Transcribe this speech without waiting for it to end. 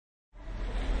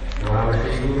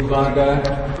Guru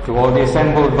Varga, to all the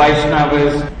assembled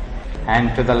Vaishnavas,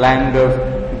 and to the land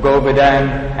of Govardhan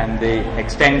and the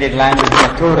extended land of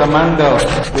Mathura Mandal.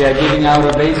 We are giving our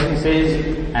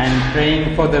obeisances and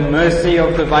praying for the mercy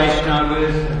of the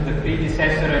Vaishnavas, the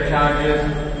predecessor acharyas,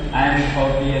 and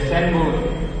of the assembled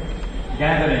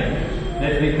gathering,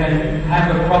 that we can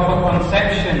have a proper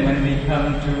conception when we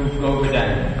come to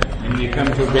Govardhan, when we come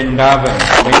to Vrindavan,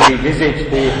 when we visit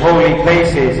the holy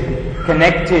places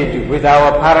connected with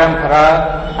our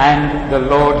parampara and the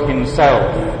Lord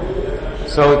Himself.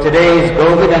 So today is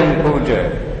Govardhan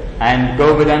Puja, and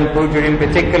Govardhan Puja in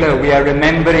particular, we are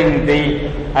remembering the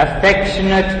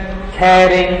affectionate,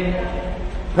 caring,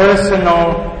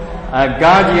 personal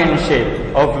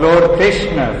guardianship of Lord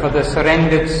Krishna for the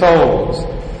surrendered souls.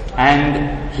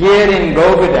 And here in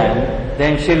Govardhan,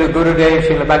 then Srila Gurudev,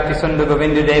 Srila Bhaktisundar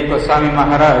Govindadev Goswami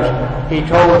Maharaj, he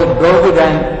told that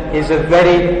Govardhan is a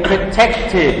very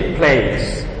protected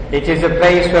place. It is a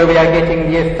place where we are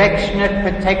getting the affectionate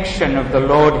protection of the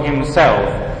Lord Himself,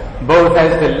 both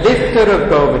as the lifter of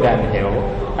Govardhan Hill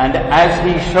and as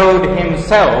He showed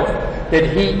Himself that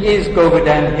He is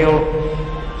Govardhan Hill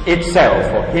itself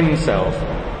or Himself,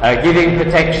 giving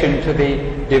protection to the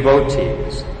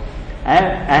devotees.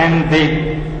 And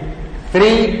the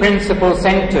three principal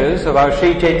centers of our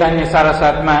Sri Chaitanya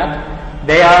Saraswat Mat,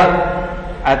 they are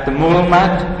at the Mool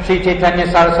Mat, Sri Chaitanya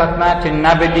Saraswat Mat in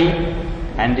Navadip,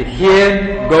 and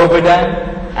here Govardhan,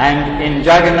 and in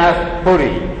Jagannath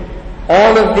Puri.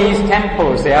 All of these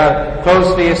temples, they are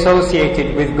closely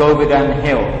associated with Govardhan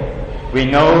Hill. We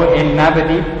know in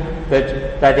Navadip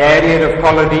that area of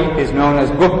Koladeep is known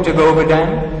as Gupta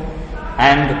Govardhan,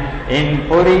 and in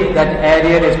Puri that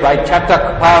area is by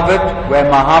Chatak Parvat, where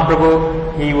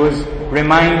Mahaprabhu, he was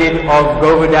reminded of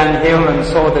Govardhan Hill and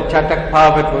saw that Chatak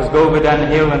Parvat was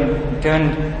Govardhan Hill and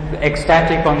turned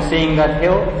ecstatic on seeing that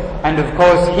hill. And of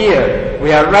course here,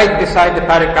 we are right beside the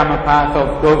Parikrama path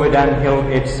of Govardhan Hill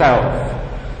itself.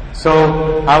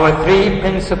 So our three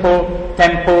principal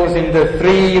temples in the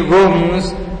three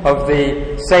rooms of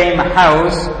the same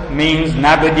house means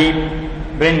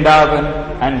Navadip,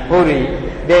 Vrindavan and Puri.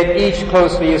 They're each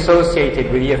closely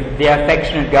associated with the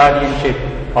affectionate guardianship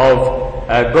of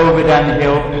Govardhan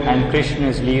Hill and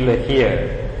Krishna's Leela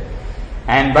here.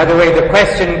 And by the way, the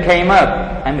question came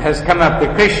up and has come up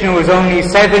that Krishna was only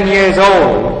 7 years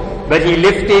old, but he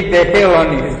lifted the hill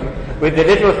with the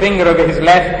little finger of his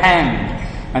left hand.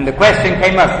 And the question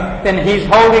came up, then he's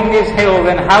holding this hill,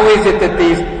 then how is it that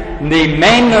the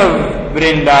men of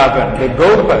Vrindavan, the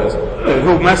Gopas,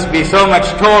 who must be so much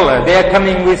taller, they are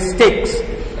coming with sticks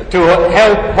to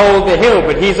help hold the hill,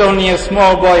 but he's only a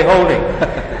small boy holding.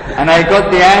 And I got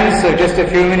the answer just a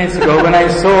few minutes ago when I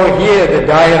saw here the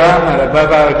diorama above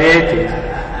our deities.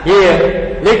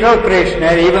 Here, little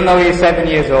Krishna, even though he's 7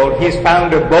 years old, he's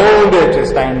found a boulder to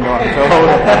stand on to hold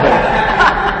up the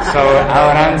hill. So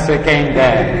our answer came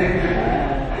there.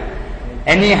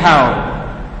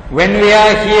 Anyhow, when we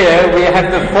are here, we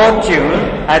have the fortune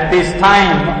at this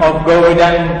time of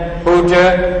Govardhan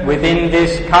Puja within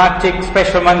this Kartik,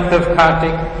 special month of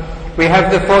Kartik. We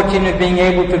have the fortune of being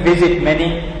able to visit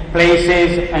many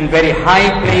places and very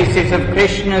high places of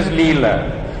Krishna's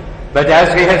Leela. But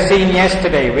as we have seen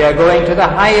yesterday, we are going to the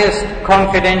highest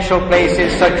confidential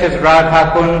places such as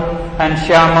Radha Kund and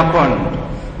Shyama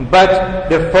Kund. But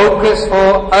the focus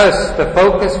for us, the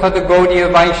focus for the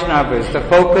Gaudiya Vaishnavas, the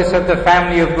focus of the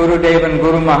family of Gurudev and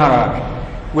Guru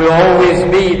Maharaj will always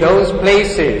be those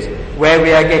places where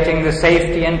we are getting the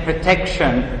safety and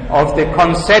protection of the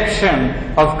conception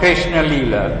of Krishna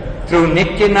Leela through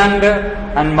Nityananda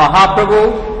and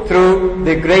Mahaprabhu, through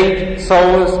the great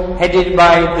souls headed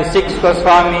by the 6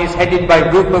 Goswamis, headed by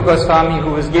Rupa Goswami,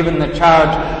 who was given the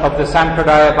charge of the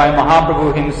Sampradaya by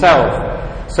Mahaprabhu himself.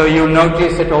 So you'll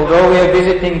notice that although we are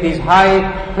visiting these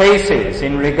high places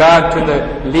in regard to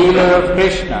the Leela of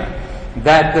Krishna,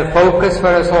 that the focus for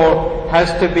us all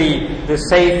has to be the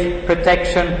safe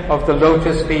protection of the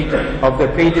lotus feet of the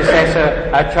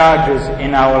predecessor acharyas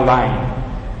in our line.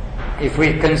 If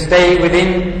we can stay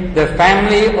within the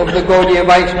family of the Gaudiya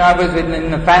Vaishnavas,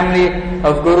 within the family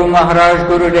of Guru Maharaj,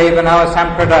 Gurudev and our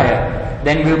Sampradaya,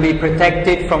 then we'll be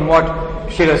protected from what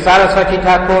Srila Saraswati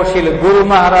Thakur, Srila Guru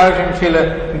Maharaj and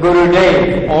Srila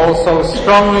Gurudev also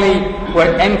strongly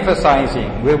were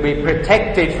emphasizing. We'll be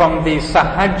protected from the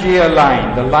Sahajya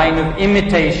line, the line of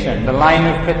imitation, the line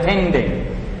of pretending.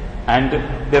 And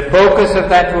the focus of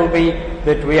that will be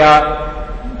that we are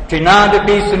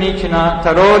Trinadapi Sunichana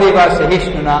Tarodiva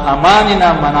Sahishnuna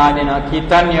Amanina Manadina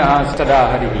Kitanya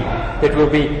Stadaharihi. That will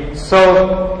be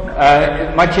so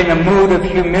much in a mood of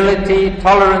humility,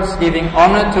 tolerance, giving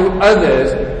honor to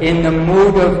others, in the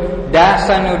mood of das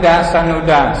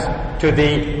to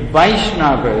the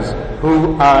Vaishnavas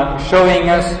who are showing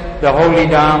us the holy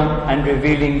Dham and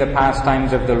revealing the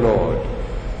pastimes of the Lord.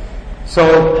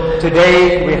 So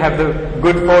today we have the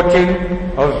good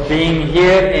fortune of being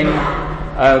here in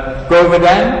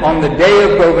Govardhan on the day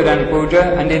of Govardhan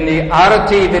Puja, and in the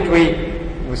arati that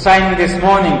we sang this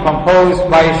morning, composed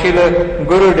by Srila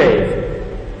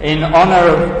Gurudev in honor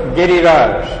of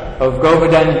Giriraj of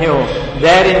Govardhan Hill,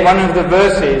 there in one of the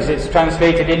verses it's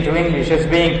translated into English as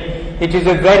being, it is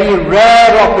a very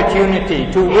rare opportunity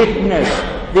to witness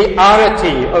the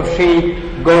arati of Sri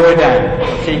Govardhan,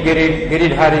 Sri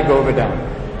Giridhari Govardhan.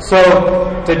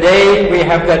 So today we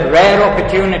have that rare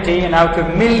opportunity, and out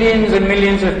of millions and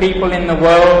millions of people in the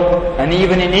world, and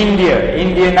even in India,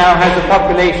 India now has a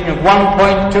population of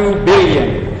 1.2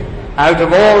 billion. Out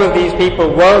of all of these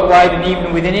people worldwide and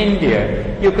even within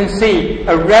India, you can see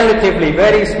a relatively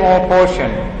very small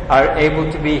portion are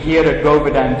able to be here at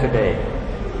Govardhan today.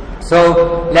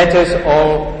 So let us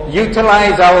all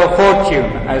utilize our fortune,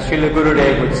 as Srila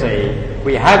Gurudev would say.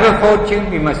 We have a fortune,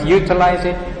 we must utilize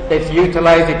it. Let's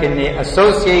utilize it in the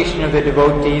association of the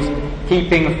devotees,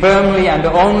 keeping firmly and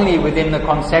only within the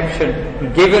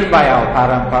conception given by our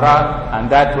parampara, and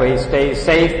that way stay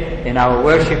safe in our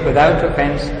worship without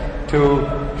offense to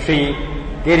Sri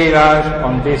Giriraj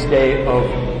on this day of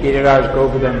Giriraj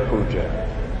Govardhan Puja.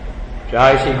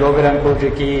 Jai Shri Govardhan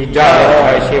Puja ki Jai,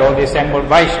 Jai Shri all the assembled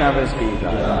Vaishnavas ki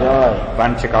Jai.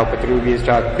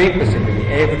 Vanchakalpatarubhyascha kripa sindhi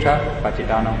evacha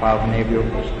patitanam pavanebhyo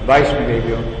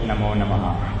Vaishnavebhyo namo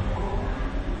namaha.